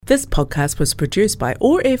This podcast was produced by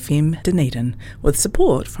OAR FM Dunedin with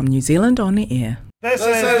support from New Zealand On the Air. This is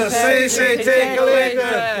the CCT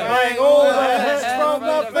Collective, playing all the hits from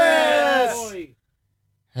the Fitz.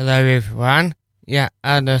 Hello everyone, you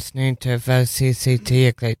are listening to the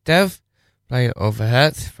CCT Collective, play all the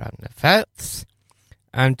hits from the Fitz.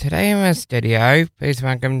 Today in the studio, please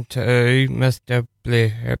welcome to Mr.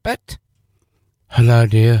 Blairs. Hello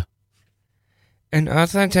dear. And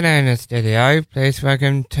also today in the studio, please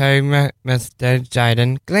welcome to Mr.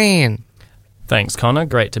 Jaden Glenn. Thanks, Connor.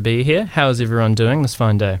 Great to be here. How is everyone doing this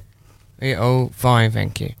fine day? We're all fine,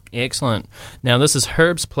 thank you. Excellent. Now, this is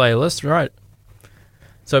Herb's playlist, right?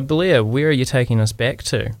 So, Blair, where are you taking us back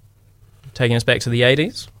to? Taking us back to the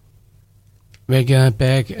 80s? We're going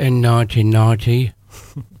back in 1990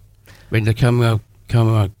 when the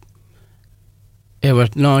Commonwealth. It was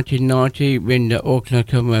 1990 when the Auckland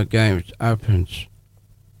Commonwealth Games opens.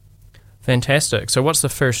 Fantastic. So what's the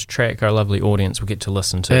first track our lovely audience will get to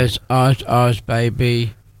listen to? It's Ice Ice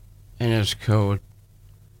Baby, and it's called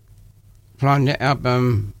from the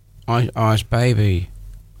album Ice Ice Baby.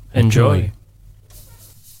 Enjoy.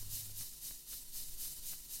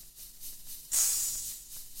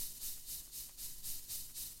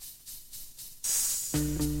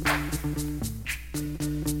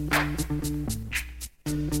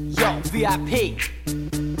 Yo, VIP,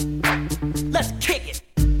 let's kick it.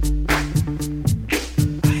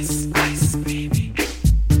 Ice, ice, baby.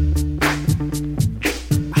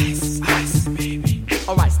 Ice, ice, baby.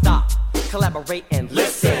 Alright, stop, collaborate and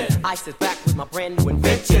listen. Ice is back with my brand new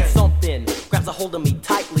invention. Something grabs a hold of me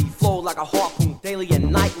tightly, flow like a harpoon daily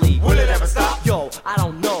and nightly. Will it ever stop? Yo, I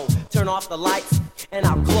don't know. Turn off the lights and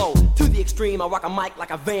I'll glow. To the extreme, I rock a mic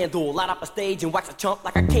like a vandal. Light up a stage and wax a chump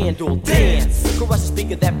like a candle. Dance, crush a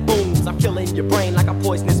speaker that booms. I'm killing your brain like a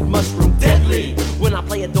poisonous mushroom. Deadly, when I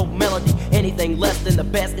play a dope melody. Anything less than the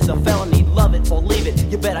best is a felony. Love it or leave it,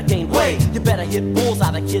 you better gain weight. You better hit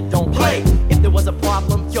bullseye, the kid don't play. If there was a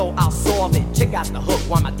problem, yo, I'll solve it. Check out the hook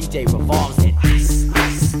while my DJ revolves it. Ice,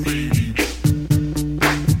 ice, baby.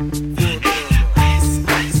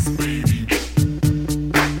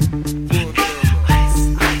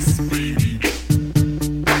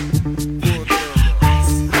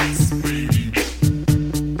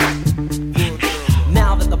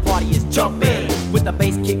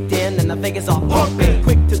 Vegas all pumping,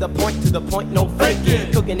 quick to the point, no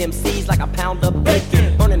faking. Cooking MCs like a pound of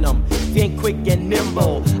bacon, burning them, if you ain't quick and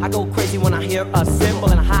nimble. I go crazy when I hear a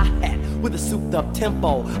cymbal and a hi-hat with a souped up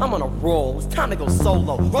tempo. I'm on a roll, it's time to go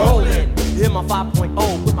solo. Rolling, hit my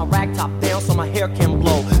 5.0, put my rag top down so my hair can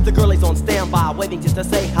blow. The girl is on standby, waiting just to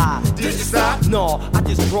say hi. Did you stop? No, I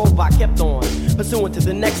just drove by, kept on, pursuing to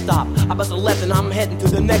the next stop. I bust a left and I'm heading to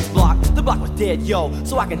the next block. The block was dead, yo,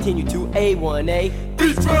 so I continue to A1A.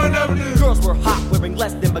 Girls were hot, wearing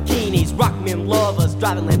less than bikinis. Rock men lovers,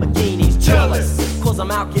 driving Lamborghinis. Jealous, cause I'm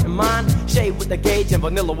out getting mine. Shade with the gauge and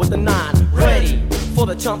vanilla with the 9. Ready for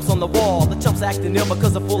the chumps on the wall. The chumps acting ill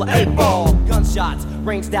because they're full of 8-ball. Gunshots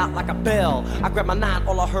ranged out like a bell. I grabbed my 9,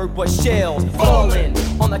 all I heard was shells falling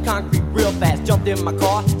on the concrete real fast. Jumped in my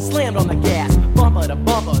car, slammed on the gas. Bumper to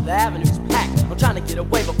bumper, the avenue's packed. I'm trying to get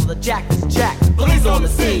away before the jack is jacked. Police on the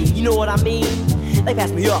scene, you know what I mean? They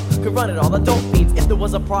pass me up, could run it all, the dope fiends. If there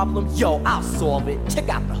was a problem, yo, I'll solve it. Check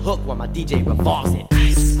out the hook while my DJ revolves it.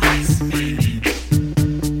 Ice, ice, baby.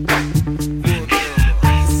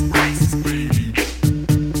 Ice, ice, baby.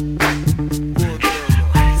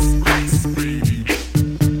 Ice, ice, baby.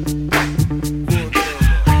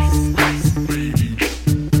 Ice, ice, baby.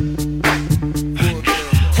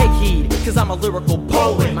 Take heed, cause I'm a lyrical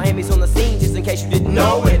poet. Miami's on the scene, just in case you didn't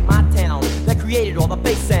know it. My town, that created all the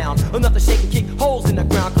bass sound. Enough to shake and kick holes in the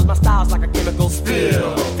ground, cause my style's like a chemical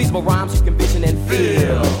spill. Feasible rhymes you can vision and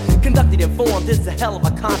feel. Conducted in form, this is a hell of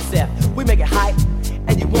a concept. We make it hype,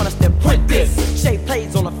 and you want us to print this. Shape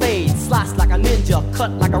plays on a fade, slice like a ninja,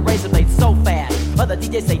 cut like a razor blade so fast. Other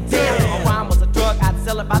DJs say, damn, if a rhyme was a drug, I'd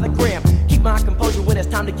sell it by the gram. Keep my composure when it's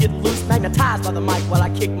time to get loose. Magnetized by the mic while I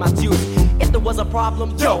kick my juice. If there was a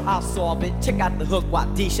problem, yo, I'll solve it. Check out the hook while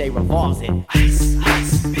DJ revolves it. Ice,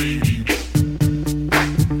 ice, baby.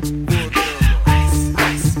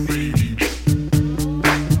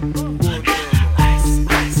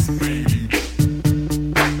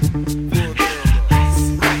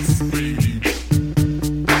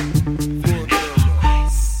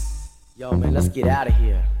 Yo, man, let's get out of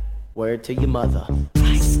here. Word to your mother.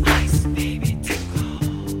 Ice, ice, baby, too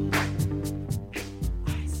cold.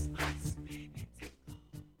 Ice, ice, baby, too cold.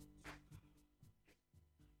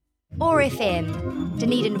 OAR FM,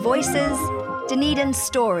 Dunedin Voices, Dunedin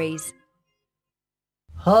Stories.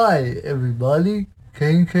 Hi everybody,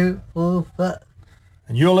 King for Fitz.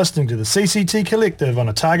 and you're listening to the CCT Collective on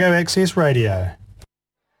Otago Access Radio.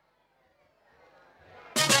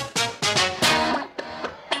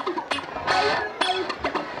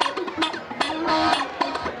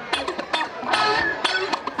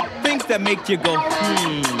 Things that make you go,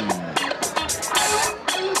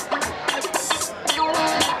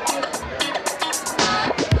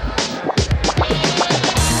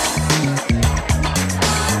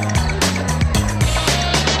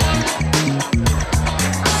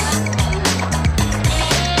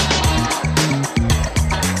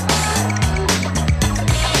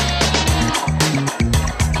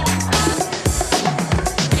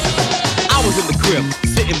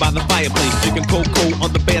 sitting by the fireplace, drinking cocoa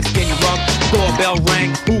on the bearskin rug. Doorbell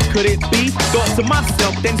rang, who could it be? Thought to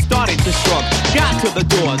myself, then started to shrug. Got to the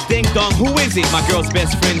door, ding dong, who is it? My girl's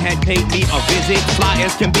best friend had paid me a visit.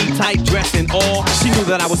 Flyers can be tight, dress and all. She knew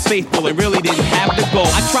that I was faithful and really didn't have to go.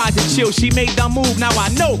 I tried to chill, she made the move. Now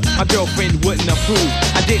I know my girlfriend wouldn't approve.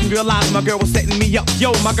 I didn't realize my girl was setting me up.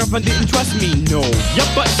 Yo, my girlfriend didn't trust me, no.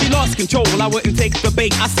 Yup, but she lost control, I wouldn't take the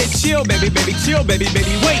bait. I said, chill, baby, baby, chill, baby,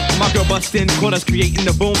 baby, wait. My girl bust in, caught us creating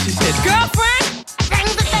the boom. She said, girlfriend,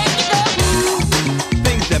 things that make you go,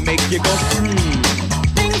 things that make you go,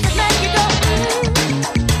 things that make you go,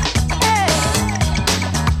 hey.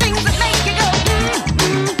 Things that make you go,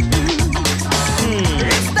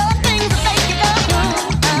 It's the things that make you go,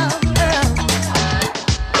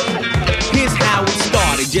 Here's how it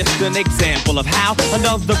started, just an example of how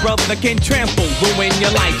another brother can trample, ruin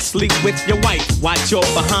your life, sleep with your wife, watch your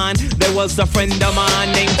behind. There was a friend of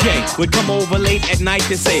mine named Jay, would come over late at night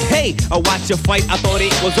to say, hey, I'll watch your fight. I thought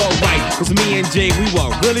it was alright, cause me and Jay, we were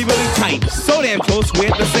really, really tight. So damn close, we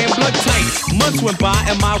had the same blood type. Months went by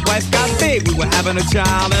and my wife got big. We were having a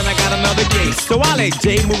child and I got another gay. So I let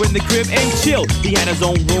Jay move in the crib and chill. He had his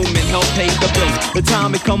own room and helped pay the bills. The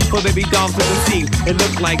time had come for baby dolls to conceive. It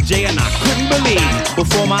looked like Jay and I couldn't believe.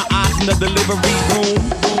 Before my eyes in the delivery room,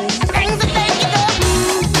 things that make you go,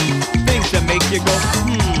 things that make you go,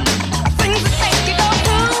 things that make you go,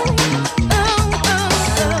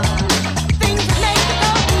 things that make you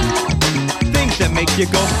go, things that make you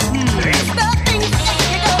go, it's the things that make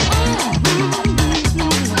you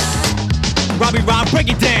go, Robbie Rob, break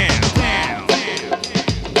it down.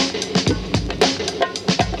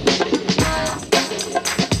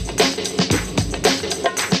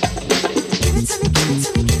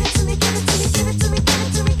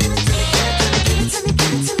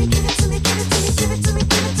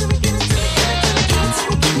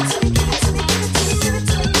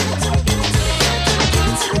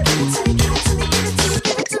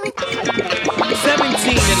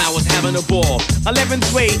 A ball, 11th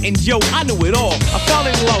grade, and yo, I knew it all. I fell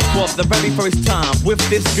in love for the very first time with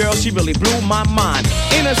this girl. She really blew my mind.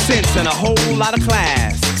 Innocence and a whole lot of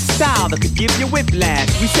class, style that could give you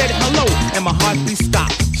whiplash. We said hello and my heartbeat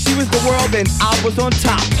stopped. She was the world and I was on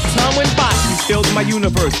top. Time went by, she filled my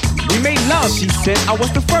universe. We made love, she said I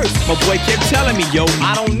was the first. My boy kept telling me, yo,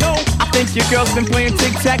 I don't know, I think your girl's been playing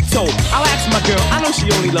tic-tac-toe. I'll ask my girl, I know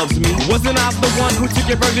she only loves me. Wasn't I the one who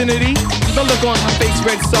took your virginity? The look on her face,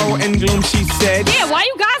 red sorrow and gloom, she said, yeah, why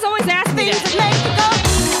you guys always ask me that?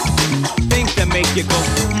 Things that make you go,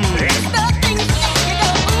 It's the things that make you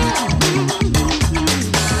go,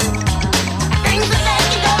 Things that make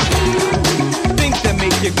you go, Things that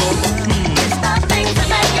make you go, It's the things that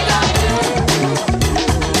make you go.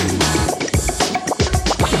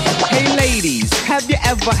 Hey ladies, have you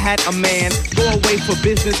ever had a man go away for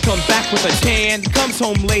business, come back with a tan, comes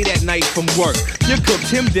home late at night from work? You cooked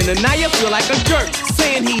him dinner, now you feel like a jerk,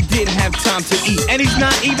 saying he didn't have time to eat, and he's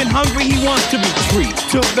not even hungry, he wants to be treated.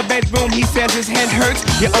 To the bedroom, he says his head hurts.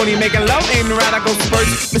 You're only making love, aiming right, I go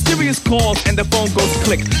spurts. Mysterious calls and the phone goes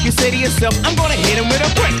click. You say to yourself, I'm gonna hit him with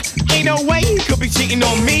a brick. Ain't no way he could be cheating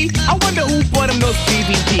on me. I wonder who bought him those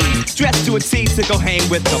DVDs. Dressed to a T to go hang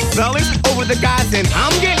with the fellas over the guys, and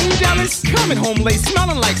I'm getting jealous. Coming home late,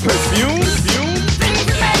 smelling like perfume. Things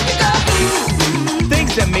that make you go,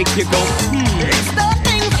 Things that make you go, It's the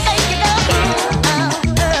things that make you go,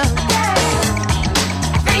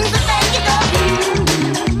 Things that make you go,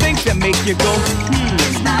 Things that make you go,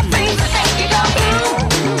 It's the things that make you go,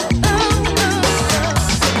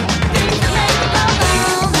 Things that make you go,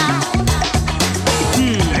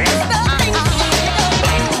 It's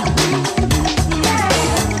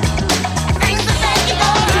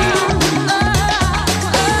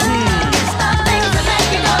the things that make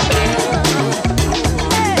you go,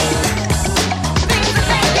 Things that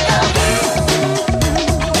make you go,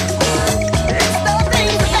 It's the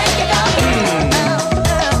things that make you go, Things that make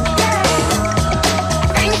you go,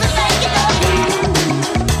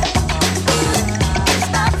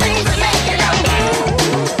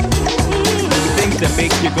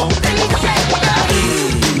 make you go.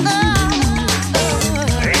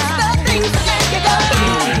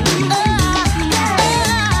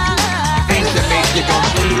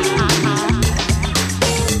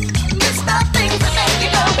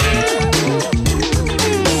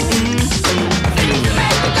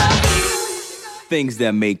 Things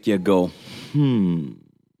that make you go,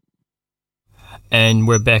 And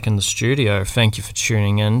we're back in the studio. Thank you for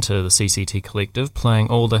tuning in to the CCT Collective, playing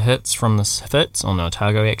all the hits from the Fitz on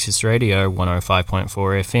Otago Access Radio 105.4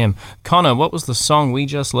 FM. Connor, what was the song we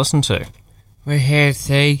just listened to? We heard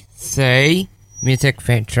CC Music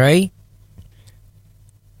Factory.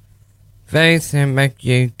 Things That Make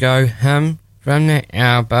You Go Hum from the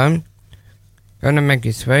album Gonna Make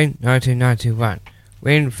You Sweet 1991,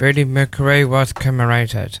 when Freddie Mercury was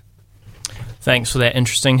commemorated. Thanks for that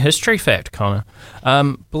interesting history fact, Connor.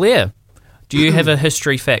 Blair, do you have a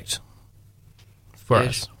history fact for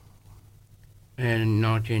us? In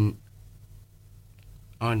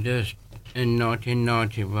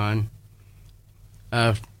 1991,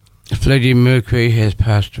 Freddie Mercury has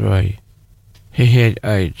passed away. He had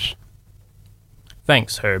AIDS.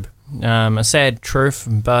 Thanks, Herb. A sad truth,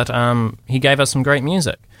 but he gave us some great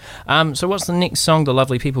music. So what's the next song the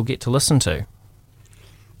lovely people get to listen to?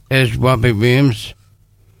 It's Robbie Williams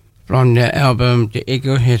from the album The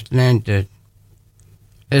Eagle Has Landed.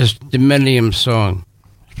 It's the Millennium Song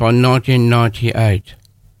from 1998.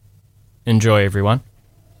 Enjoy, everyone.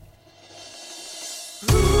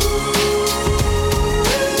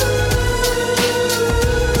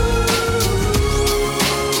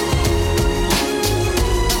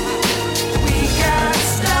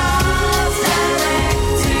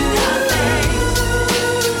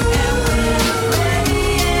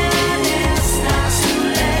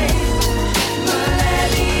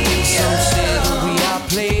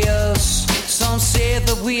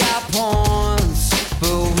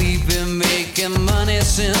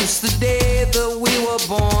 Since the day that we were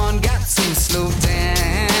born, got some slow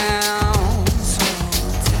downs,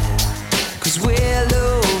 'cause we're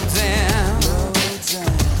low down.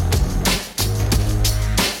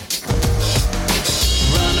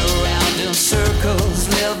 Run around in circles,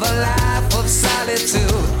 live a life of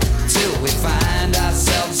solitude, till we find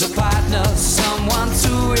ourselves a partner, someone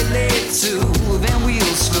to relate to, then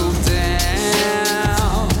we'll slow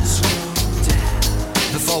down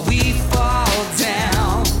before we fall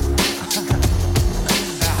down.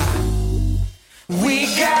 We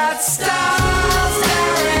got stars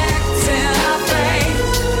directing our fate,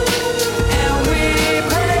 and we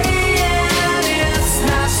praying it's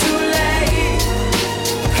not too late,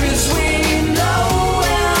 'cause we know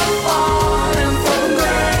we're falling from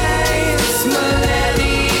grace.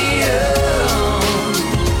 Millennium.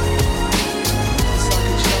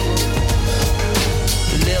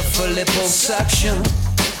 Live for liposuction,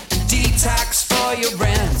 detox for your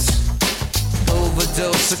rent,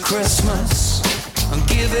 overdose of Christmas, and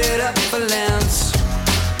give it up for Lent.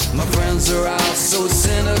 My friends are all so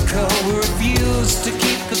cynical, we refuse to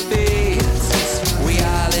keep the faith. We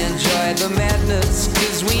all enjoy the madness,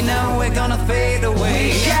 'cause we know we're gonna fade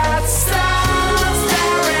away. We got stars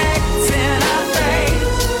directing our fate,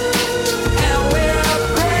 and we're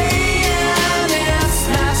praying it's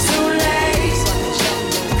not too late,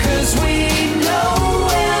 'cause we know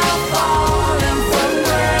we're falling from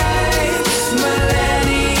grace.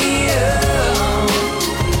 Millennium.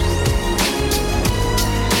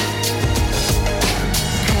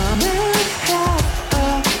 Come and have a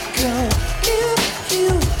go if you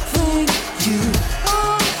think you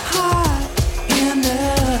are hot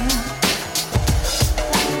enough.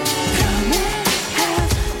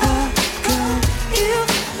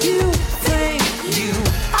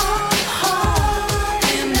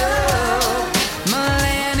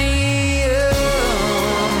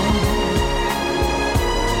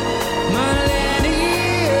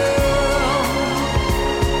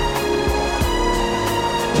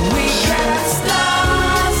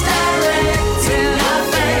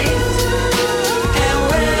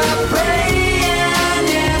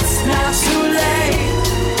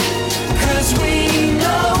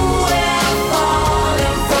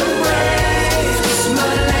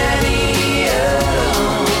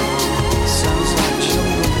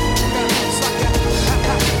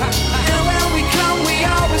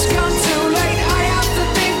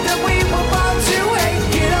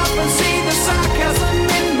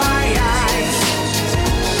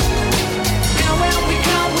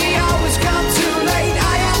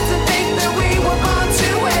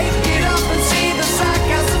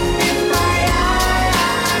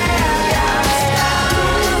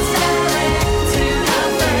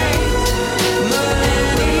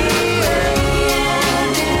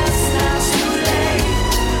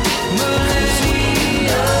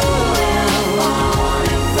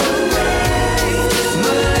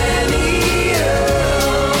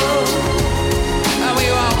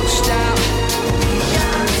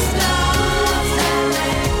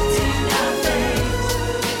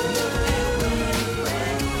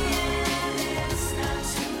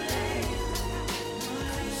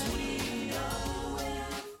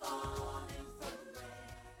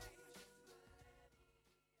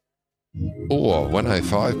 or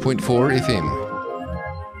 105.4 FM.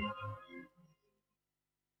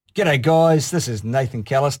 G'day guys, this is Nathan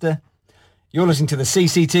Callister. You're listening to the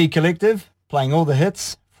CCT Collective, playing all the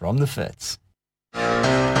hits from the Fitz.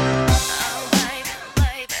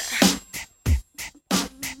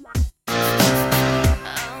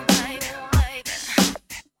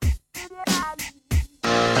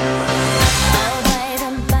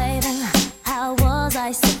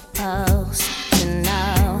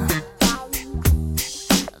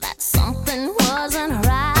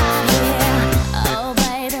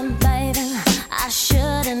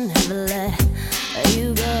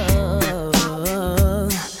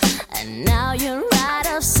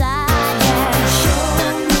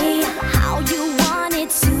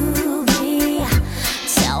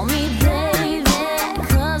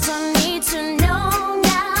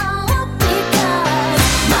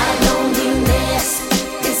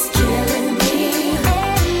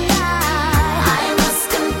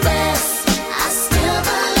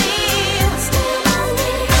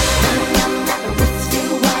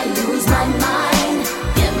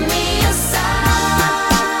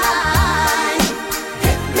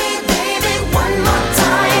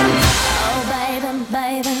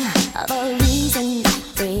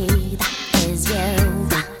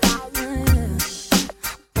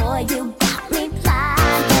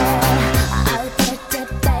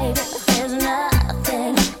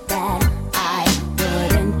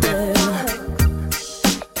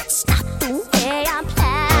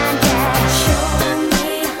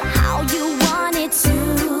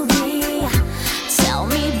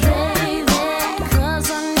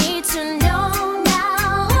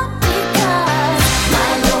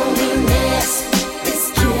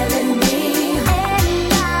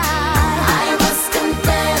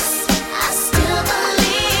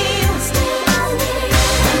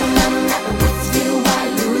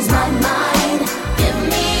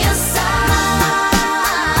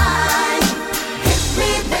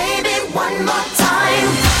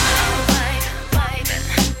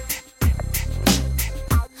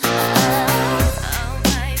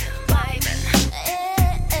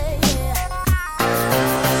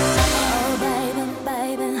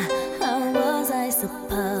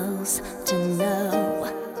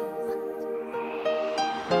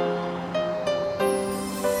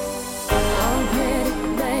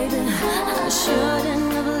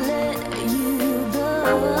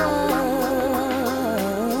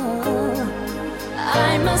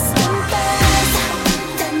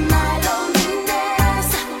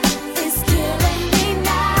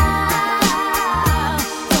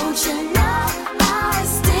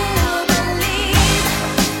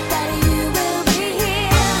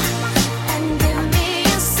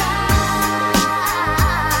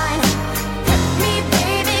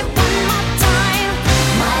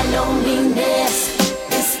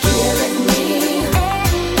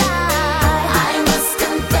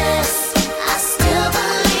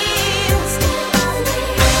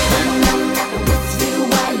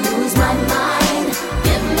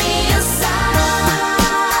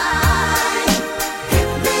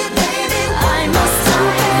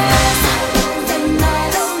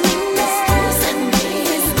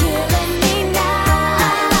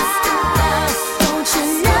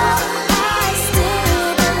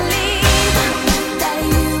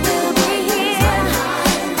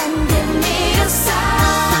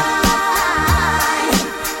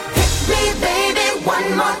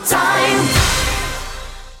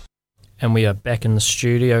 And we are back in the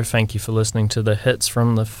studio. Thank you for listening to the hits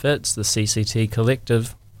from the Fitz, the CCT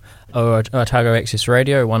Collective, Otago Access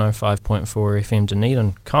Radio, 105.4 FM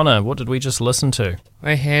Dunedin. Connor, what did we just listen to?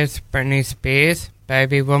 We heard Britney Spears,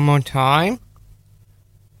 Baby One More Time,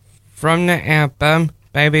 from the album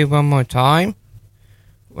Baby One More Time,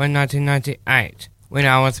 1998, when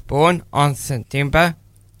I was born on September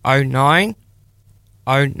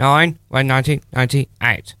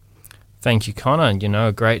 1998. Thank you, Connor. You know,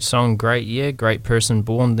 a great song, great year, great person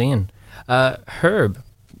born then. Herb,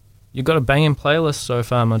 you've got a banging playlist so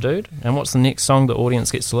far, my dude. And what's the next song the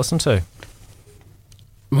audience gets to listen to?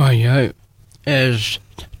 Rightio, is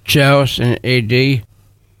Charles and Eddie,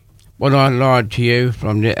 What I Lied to You,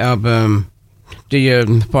 from the album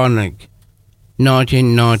Diaphonic,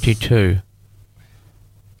 1992.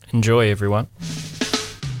 Enjoy, everyone.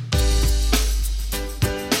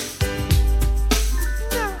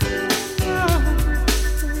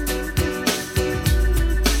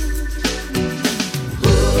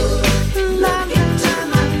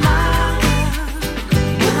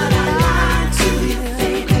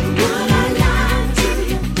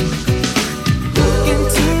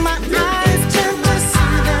 Into my eyes, tend to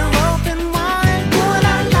see them open wide. Would I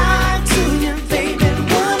lie to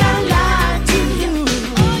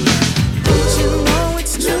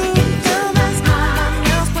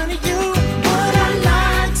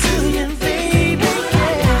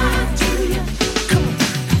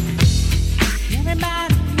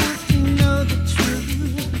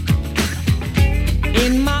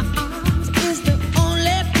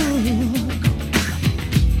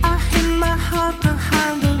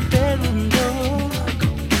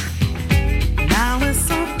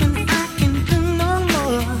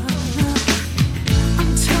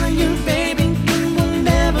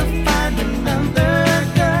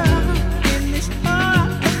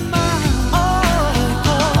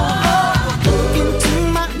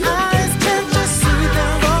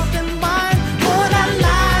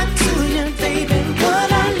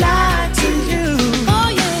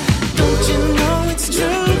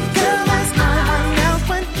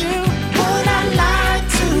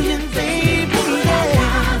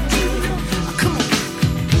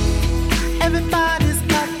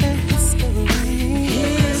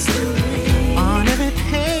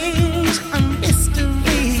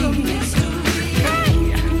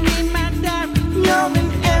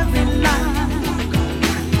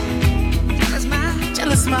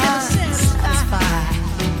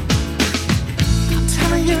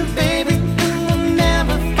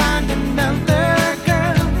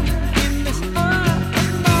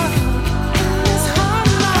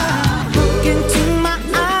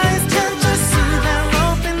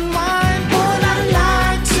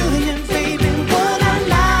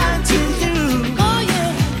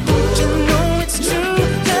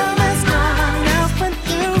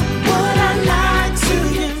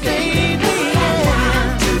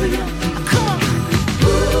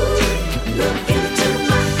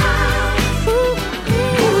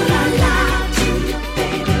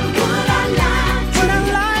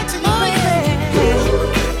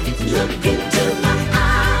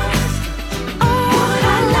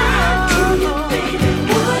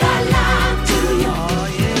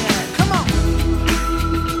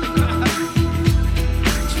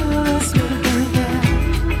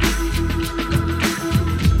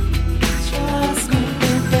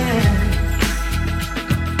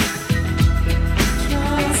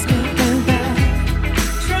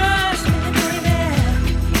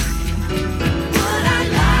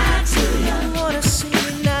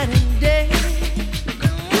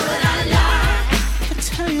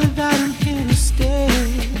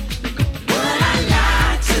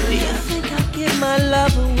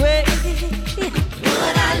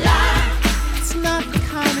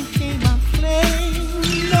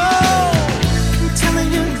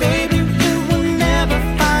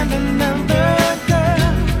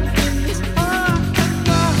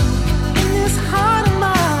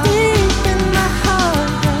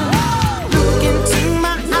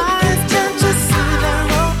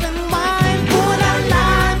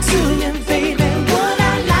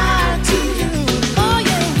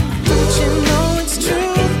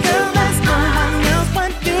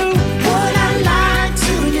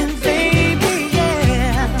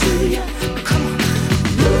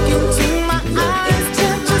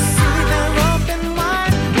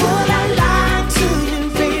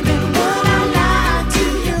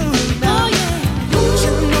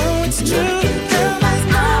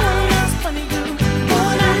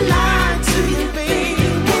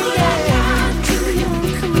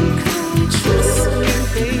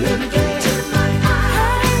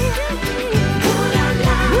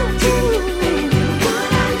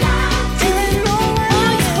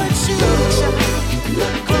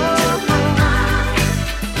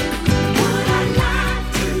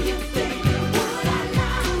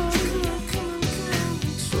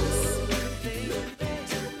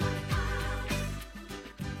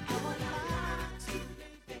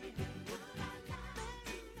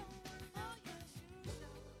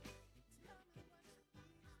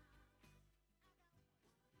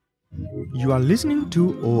You are listening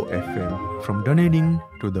to OFM, from Dunedin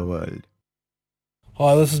to the world.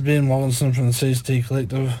 Hi, this is Ben Wilkinson from the CCT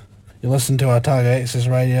Collective. You listen to Otago Access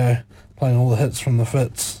Radio, playing all the hits from the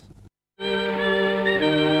Fitz.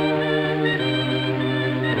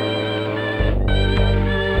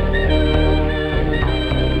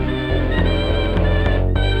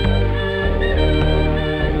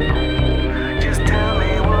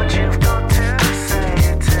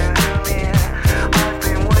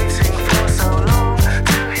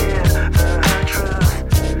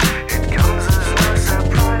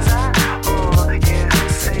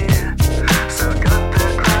 So got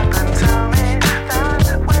the crap and tell me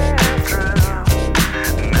that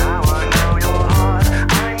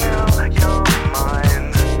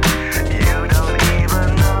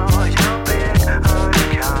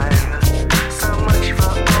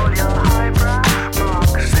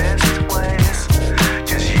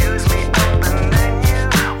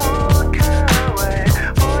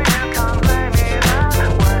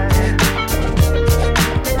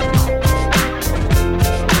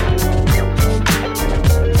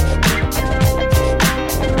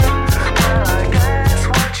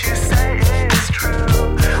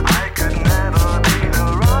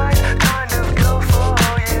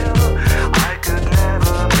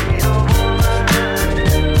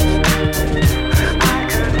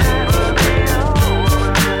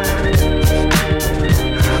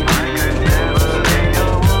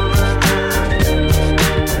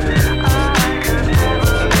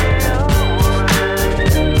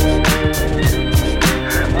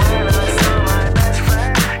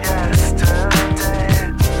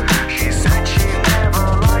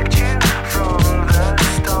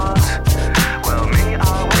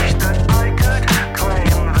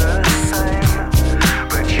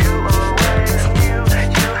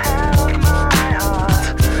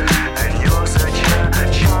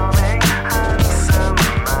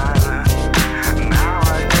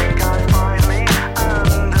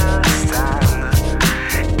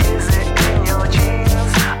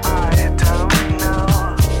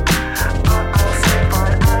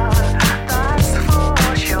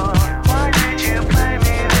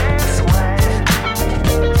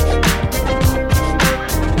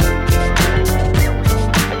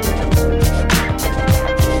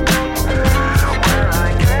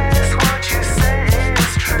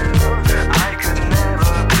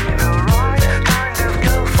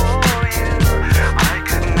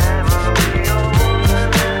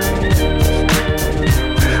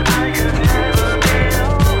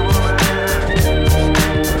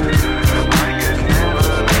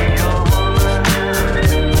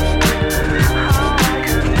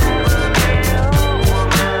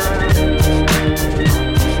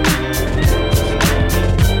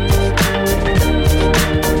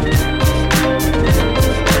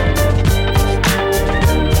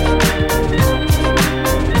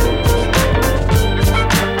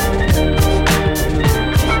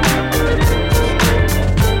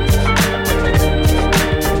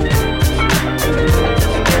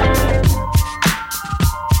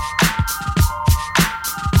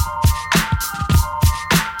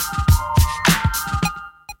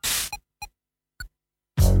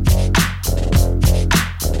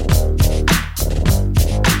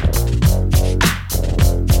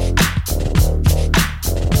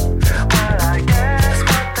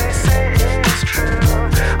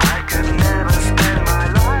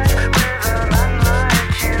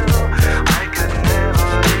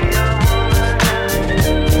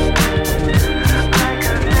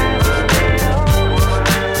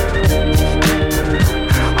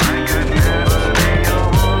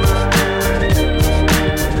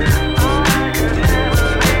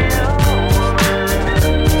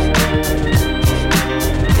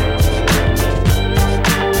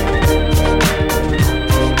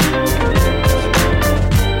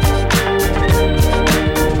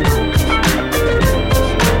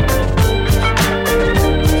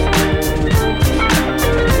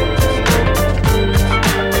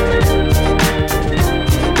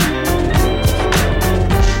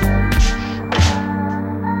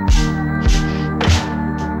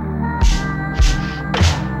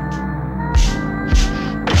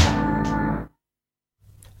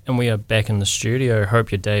are back in the studio.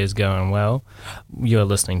 Hope your day is going well. You're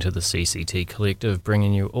listening to the CCT Collective,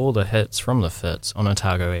 bringing you all the hits from the Fitz on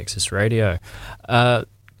Otago Access Radio.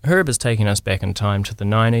 Herb is taking us back in time to the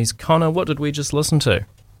 90s. Connor, what did we just listen to?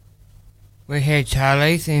 We had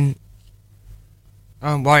Charlie's in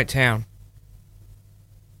Whitetown.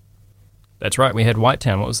 That's right, we had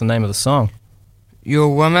Whitetown. What was the name of the song? You're a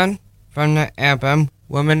Woman, from the album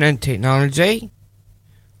Women in Technology,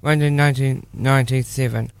 run in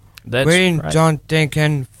 1997. That's when right. John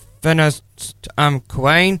Deacon finished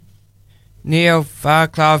Queen, Neil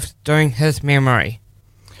Farclough doing his memory.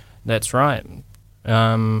 That's right.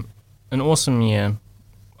 An awesome year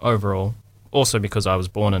overall. Also because I was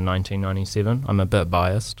born in 1997. I'm a bit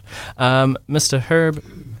biased. Mr. Herb,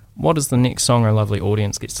 what is the next song our lovely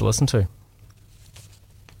audience gets to listen to?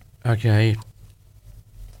 Okay.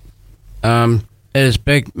 It's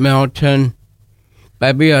Big Mountain,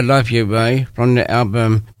 Baby I Love You Way, from the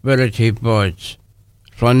album Reality Boys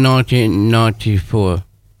from 1994.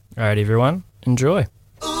 Alright everyone, enjoy.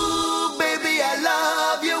 Ooh, baby, I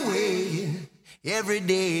love your way every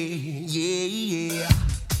day, yeah, yeah.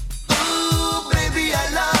 Ooh, baby, I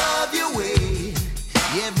love your way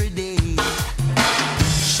every day.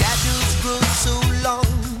 Shadows grow so long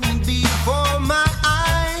before my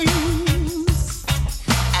eyes,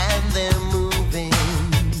 and they're moving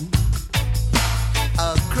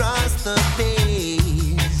across the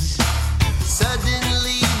page.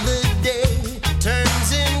 Suddenly the day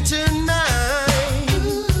turns into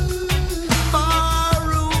night,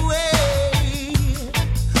 far away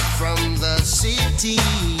from the city.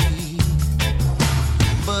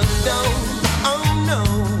 But don't, oh no,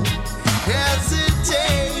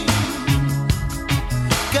 hesitate,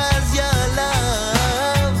 'cause your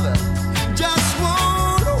love just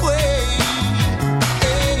won't wait.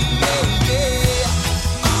 Hey, yeah,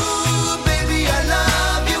 yeah. Ooh, baby, I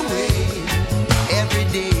love your way every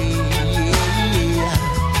day, yeah.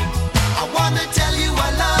 I wanna tell you I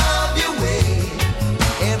love your way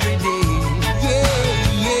every day, yeah,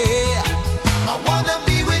 yeah. I wanna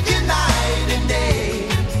be with you night and day.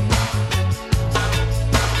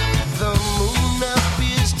 The moon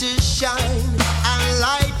appears to shine and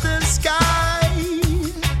light the sky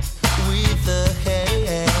with the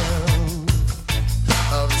help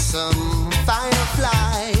of some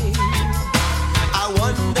firefly. I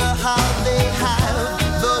wonder how they have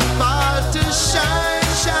the power to shine,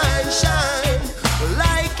 shine, shine. Well,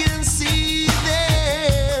 I can see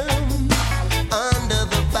them under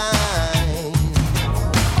the vine.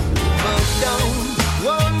 But don't,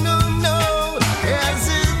 oh no, no,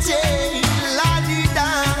 hesitate,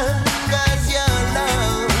 la-di-da, 'cause your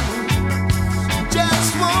love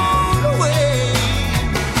just won't wait.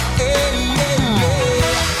 Hey, yeah,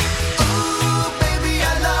 yeah. Ooh, baby,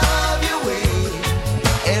 I love your way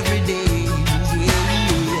every day,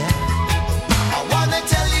 yeah. I wanna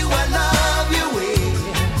tell you I love your way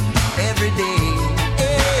every day,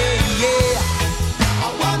 hey, yeah. I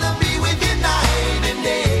wanna be with you night and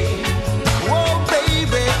day. Oh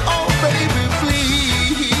baby,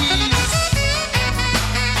 please.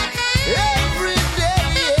 Every day,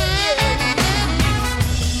 yeah.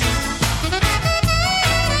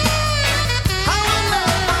 I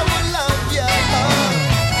will love you.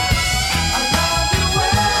 I love you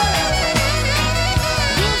well.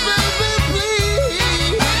 Oh baby,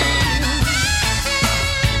 please.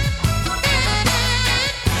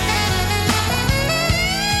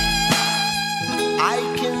 I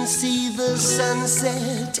can see the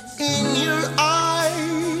sunset in your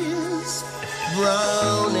eyes,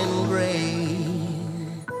 brown and gray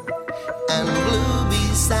and blue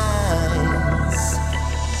besides.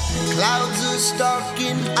 Clouds are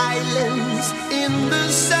stalking islands in the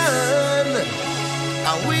sun.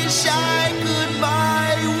 I wish I could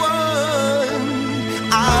buy one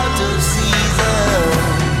out of season.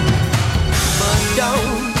 But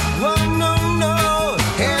don't, oh no, no,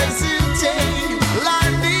 hesitate,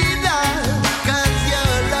 la-di-da, 'cause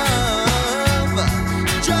your love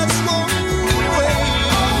just won't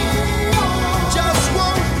wait, just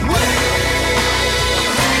won't wait.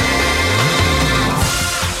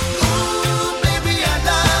 Ooh, baby, I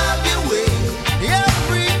love your way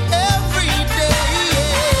every day,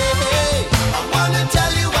 yeah. I wanna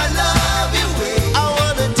tell you I love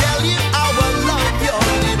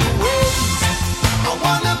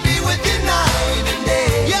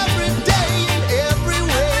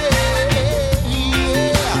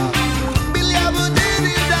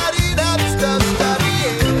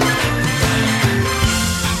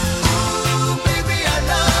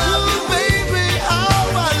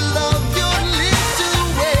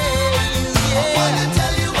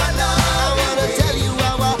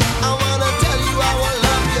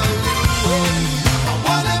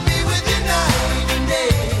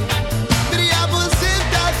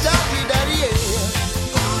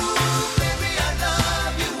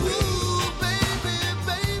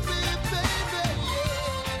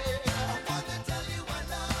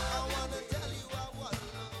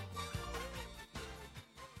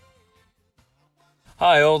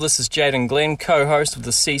Hi all, this is Jaden Glenn, co-host of the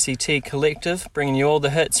CCT Collective, bringing you all the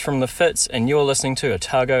hits from the Fitz, and you're listening to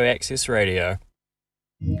Otago Access Radio.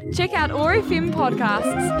 Check out OAR FM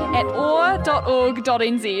podcasts at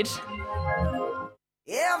oar.org.nz.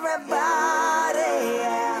 Everybody,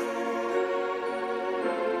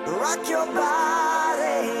 rock your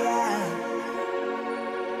body,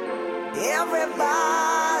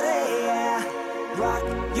 everybody, rock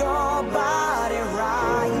your body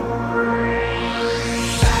right.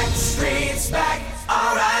 Back streets back,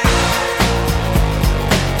 alright.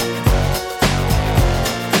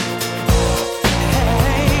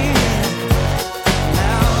 Hey,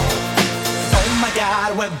 now, oh my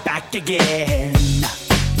God, we're back again.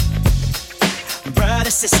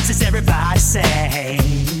 Brothers, sisters, everybody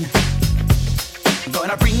sing.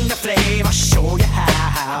 Gonna bring the flame, I'll show you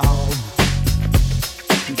how.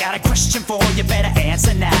 Got a question for you, better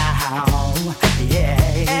answer now. Yeah.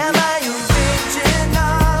 Am I original?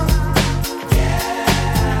 Yeah.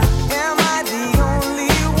 Am I the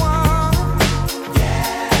only one?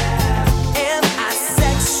 Yeah. Am I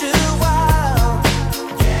sexual?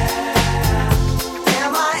 Yeah.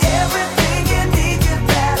 Am I everything you need? You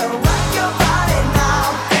better rock your body now.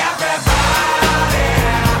 Everybody,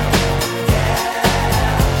 yeah.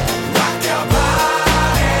 Rock your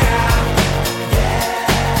body, yeah.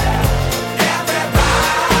 Everybody,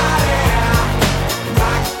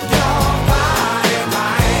 rock your body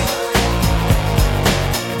right.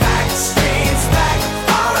 Back streets back,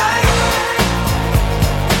 alright.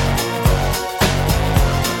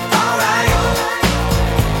 Alright.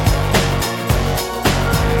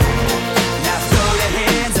 Now throw your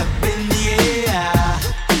hands up in the air.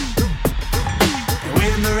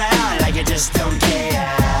 Wave them around like you just don't care.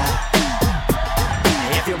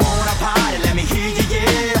 If you wanna party, let me hear you,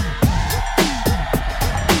 yeah.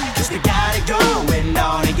 'Cause we got it going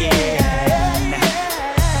on again.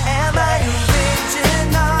 Am I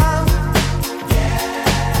original? Yeah.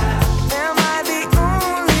 Am I the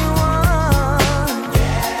only one?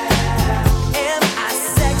 Yeah. Am I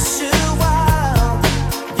sexual?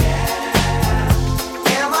 Yeah.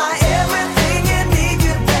 Am I everything you need?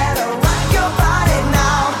 You better rock your body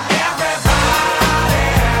now. Everybody,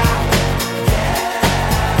 yeah.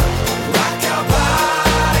 Rock your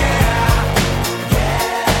body, yeah.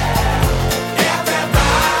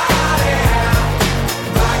 Everybody,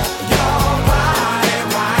 rock your body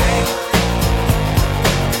right.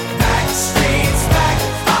 Back streets back,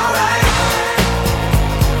 alright.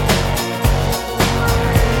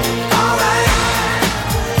 Alright.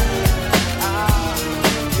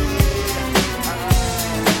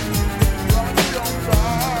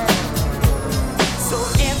 So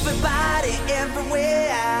everybody,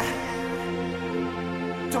 everywhere,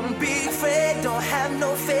 don't be afraid, don't have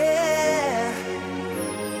no fear.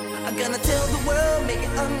 I'm gonna tell the world, make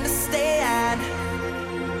it understand.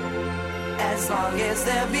 As long as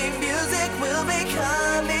there be music, we'll be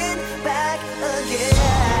coming back again.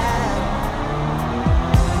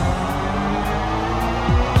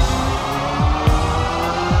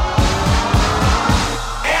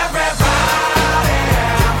 Everybody,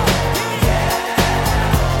 yeah.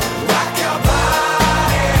 Rock your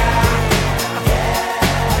body, yeah.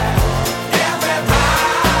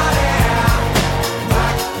 Everybody,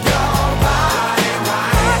 rock your body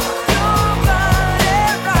right.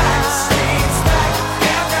 Back streets back,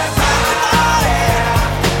 everybody,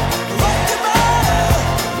 rock your body,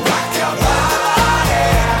 rock your body,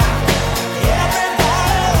 everybody,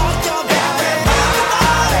 rock your body,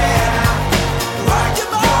 rock your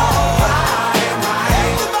body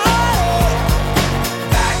right.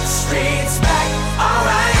 Back streets back,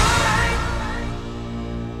 alright.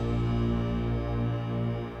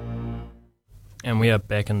 And we are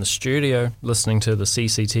back in the studio listening to the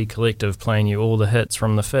CCT Collective playing you all the hits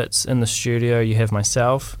from the Fitz. In the studio you have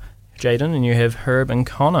myself, Jaden, and you have Herb and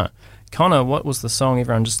Connor. Connor, what was the song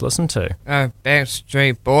everyone just listened to?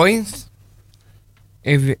 Backstreet Boys.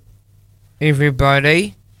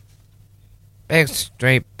 Everybody.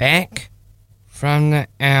 Backstreet Back. From the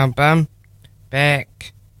album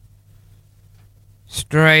Back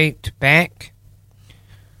Straight Back.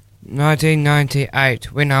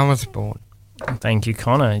 1998, when I was born. Thank you,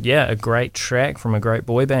 Connor. Yeah, a great track from a great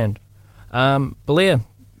boy band. Blair,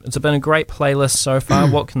 it's been a great playlist so far.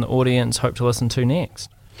 What can the audience hope to listen to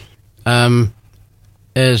next?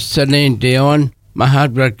 Is Celine Dion, My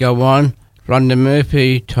Heart Will Go On, from the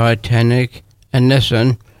movie Titanic, and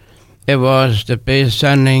listen, it was the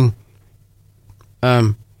best-selling,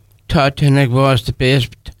 Titanic was the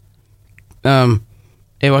best, it was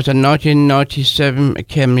a 1997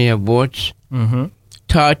 Academy Awards. Mm-hmm.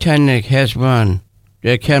 Titanic has won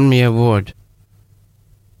the Academy Award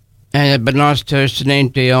And it belongs to Celine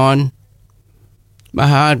Dion. My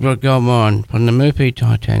Heart Will Go On from the movie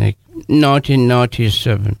Titanic,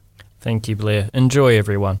 1997. Thank you, Blair. Enjoy,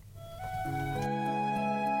 everyone.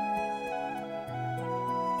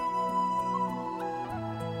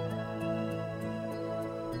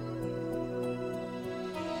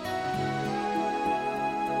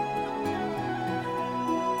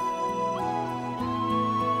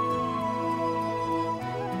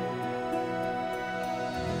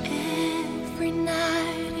 Every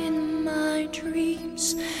night in my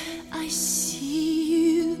dreams, I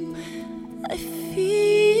see you, I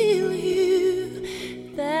feel you.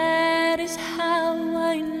 That is how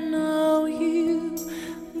I know you.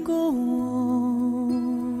 Go on.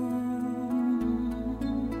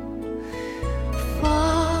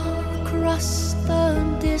 Far across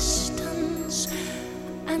the distance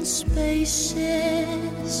and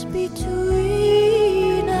spaces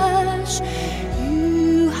between us,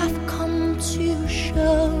 you have come to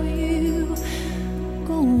show you.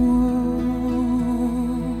 Go on.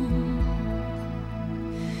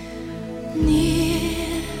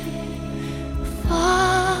 Near,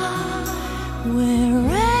 far,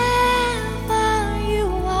 wherever you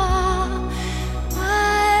are,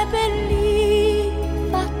 I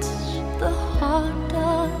believe that the heart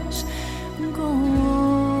does. Go on.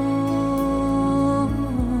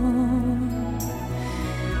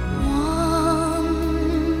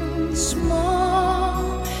 Once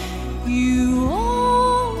more, you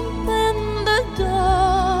open the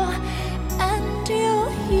door, and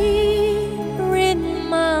you're here in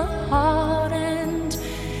my heart, and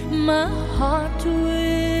my heart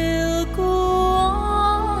will go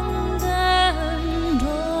on and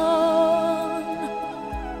on.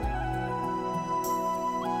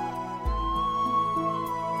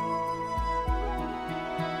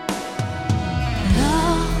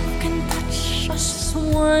 Love can touch us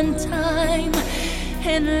one time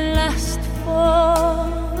and last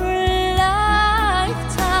for a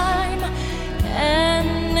lifetime,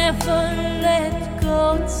 and never let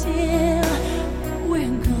go till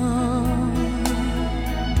we're gone.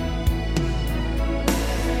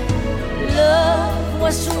 Love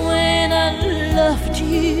was when I loved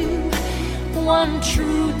you one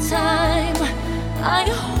true time. I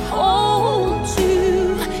hold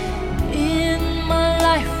you in my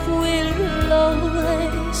life, will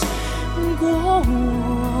always go on.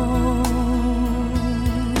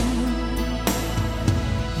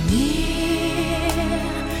 Near,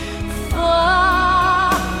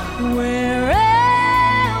 far, wherever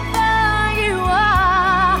you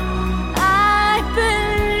are, I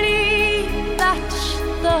believe that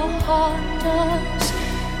the heart does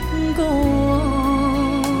go on.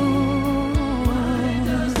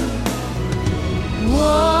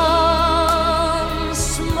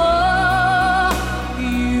 Once more,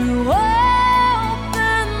 you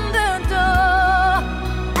open the door,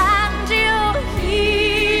 and you're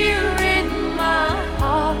here in my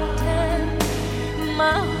heart, and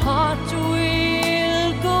my heart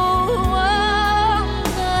will go on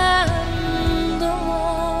and on.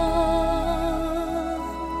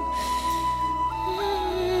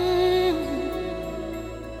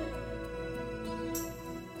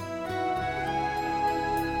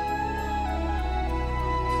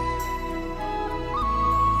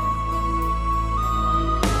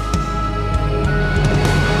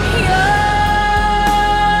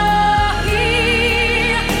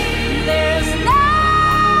 There's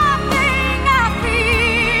nothing I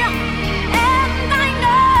fear, and I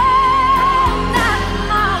know that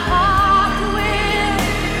my heart will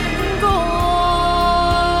go on.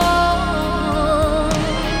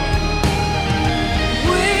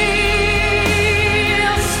 We'll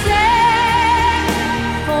stay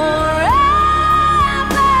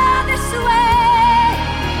forever this way.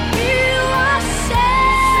 You are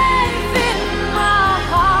safe in my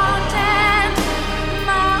heart, and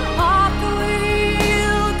my heart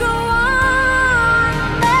will go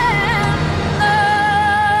on and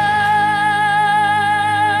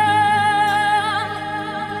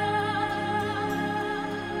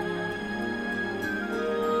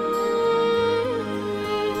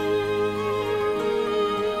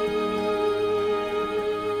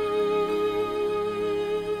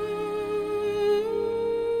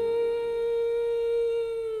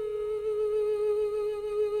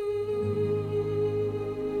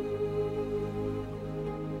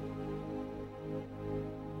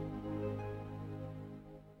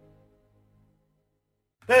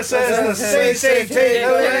This is the CCT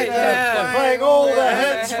Collective, playing all the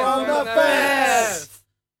hits from the past.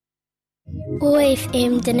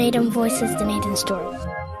 OFM, Dunedin Voices, Dunedin Stories.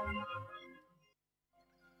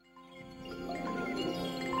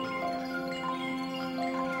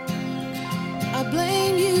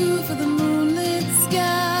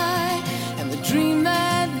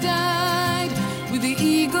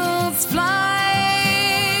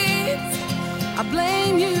 I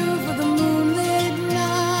blame you for the moonlit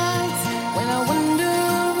nights when I wonder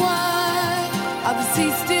why are the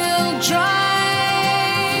seas still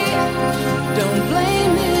dry. Don't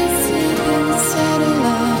blame this sleeping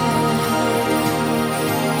satellite.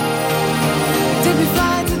 Did we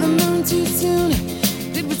fly to the moon too soon?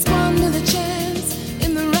 Did we squander the chance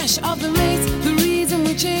in the rush of the race? The reason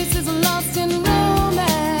we chase is lost in romance,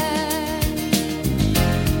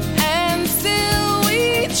 and still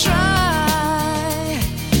we try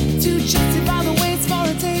to justify the waits for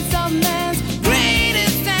a taste of man's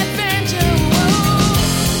greatest adventure. Whoa.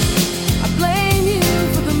 I blame you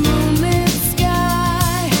for the moonlit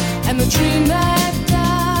sky and the dream that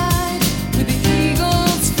died with the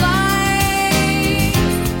eagle's flight.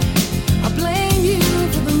 I blame you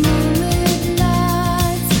for the moonlit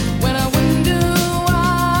nights when I wonder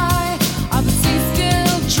why are the seas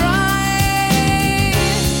still dry.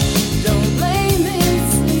 Don't blame this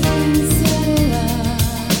sleeping satellite.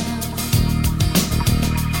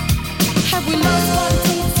 Have we lost what it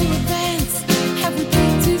takes to advance? Have we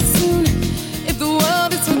peaked too soon? If the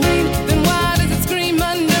world is so green, then why does it scream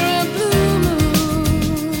under a blue moon?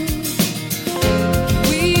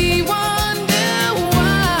 We wonder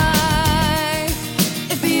why,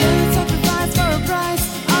 if the earth sacrificed for a price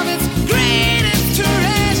of its greatest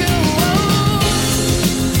treasure. Whoa.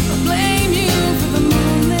 I blame you for the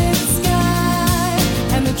moonlit sky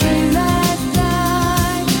and the dream that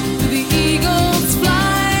died with the eagle's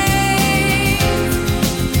flight.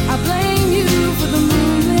 I blame you for the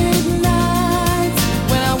moonlit nights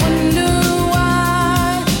when I wonder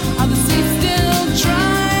why are the seas still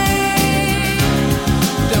dry.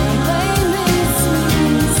 Don't blame this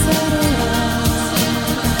sleeping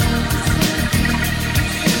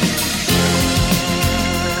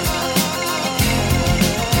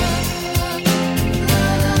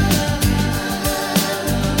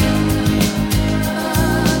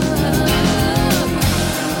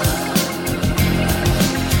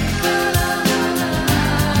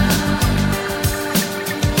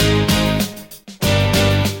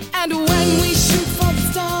And when we shoot for the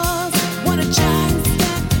stars, what a giant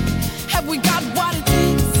step. Have we got what it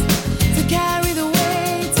takes to carry the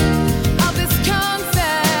weight of this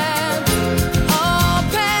concept? Or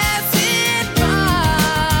pass it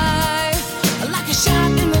by like a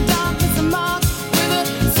shot in the darkness, a mark with a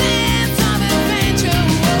sense of adventure.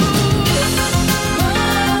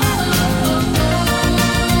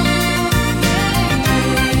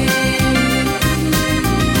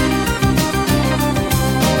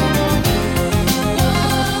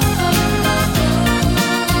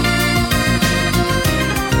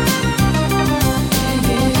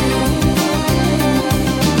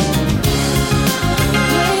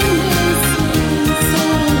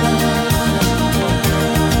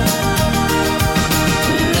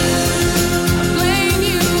 Blame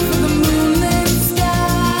you for the moonlit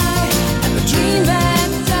sky and the dream that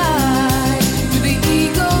died with the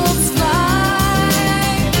eagle's flight.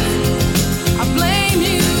 I blame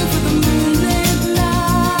you for the moonlit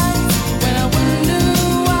nights when I wonder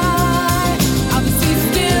why are the seas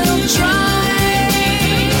still dry.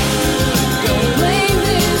 Don't blame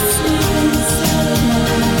this sleeping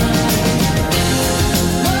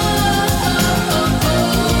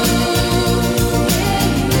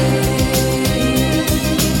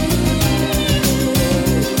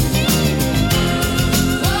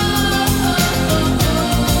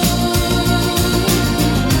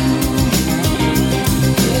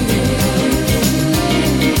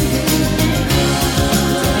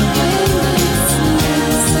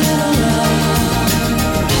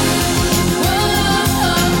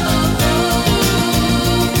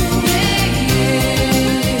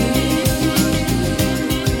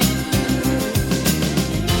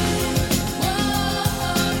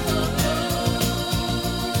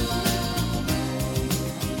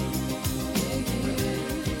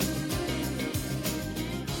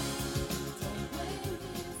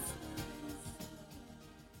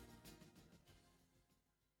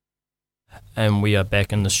And we are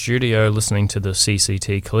back in the studio listening to the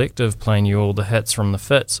CCT Collective, playing you all the hits from the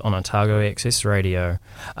Fitz on Otago Access Radio.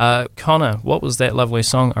 Connor, what was that lovely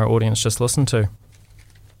song our audience just listened to?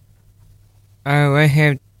 Oh, we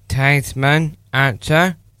have Tasman,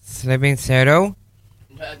 Archer, Sleeping Saddle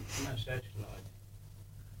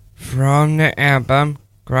from the album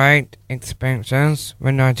Great Expansions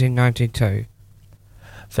from 1992.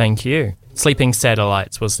 Thank you. Sleeping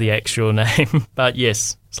Satellites was the actual name, but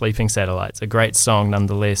yes, Sleeping Satellites, a great song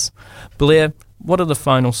nonetheless. Blair, what are the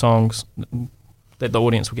final songs that the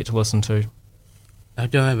audience will get to listen to? I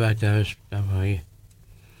don't know about those, don't worry.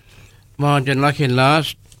 Well, the Lucky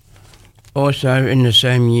Last, also in the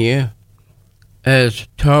same year, is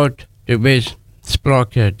told to be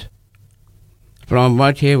sprocket. From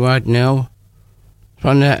right here, right now,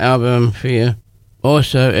 from the album Fear,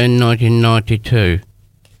 also in 1992.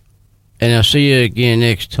 And I'll see you again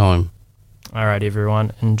next time. All right,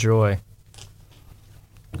 everyone, enjoy.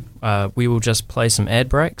 We will just play some ad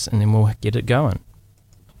breaks and then we'll get it going.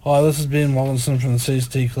 Hi, this is Ben Wilkinson from the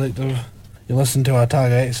CCT Collective. You listen to our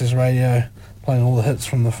Target Access Radio, playing all the hits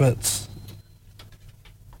from the Fitz.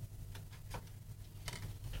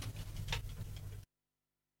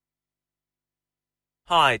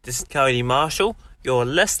 Hi, this is Cody Marshall. You're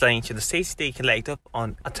listening to the CCT Collective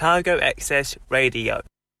on Otago Access Radio.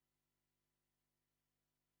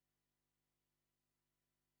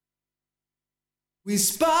 We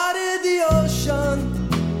spotted the ocean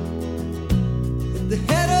at the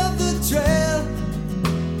head of the trail.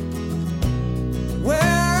 Where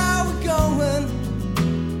are we going?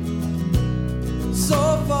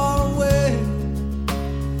 So far away.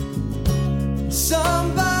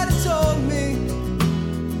 Somebody told me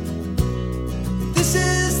this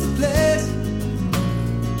is the place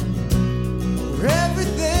where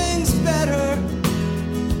everything's better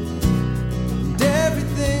and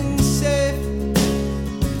everything's safe.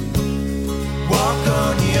 Walk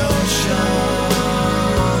on the ocean,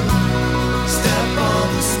 step on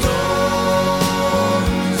the storms.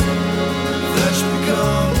 Flesh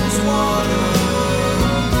becomes water,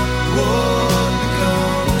 wood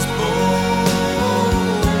becomes bone.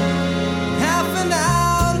 Half an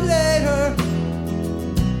hour later,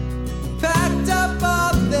 packed up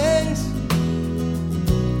our things,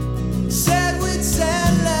 said we'd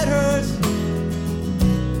send letters,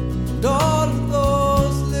 and all of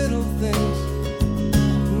those little things.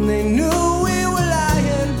 And they knew we were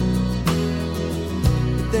lying,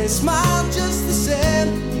 but they smiled just the same.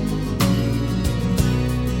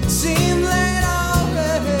 It seemed late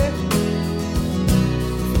already,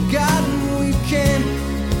 forgotten we came.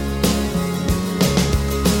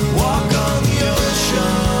 Walk on the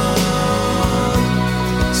ocean,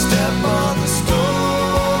 step on the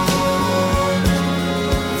storm.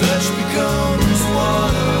 Flesh becomes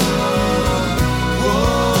water,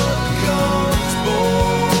 wood becomes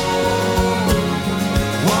bone.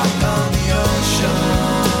 Walk on the ocean,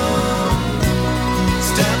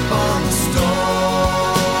 step on the storm.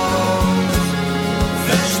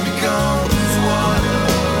 Flesh becomes water,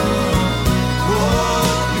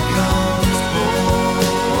 wood becomes bone.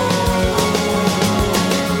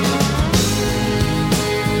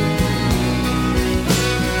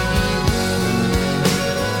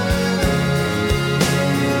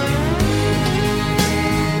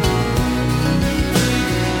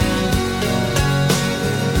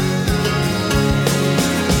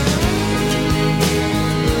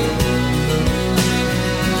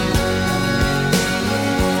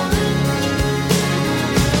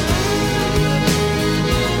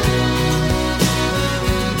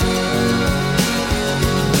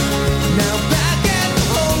 Now back at the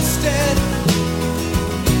homestead,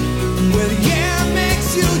 where the air makes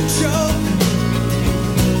you choke,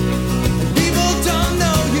 and people don't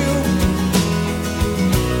know you.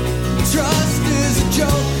 Trust is a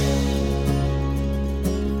joke.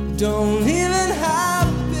 Don't even have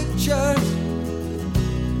pictures,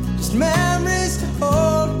 just memories to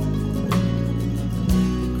hold.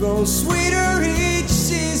 Grow sweeter each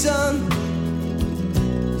season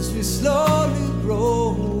as we slowly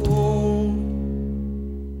grow.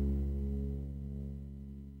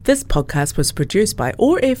 This podcast was produced by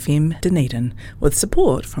OAR FM Dunedin with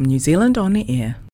support from New Zealand On the Air.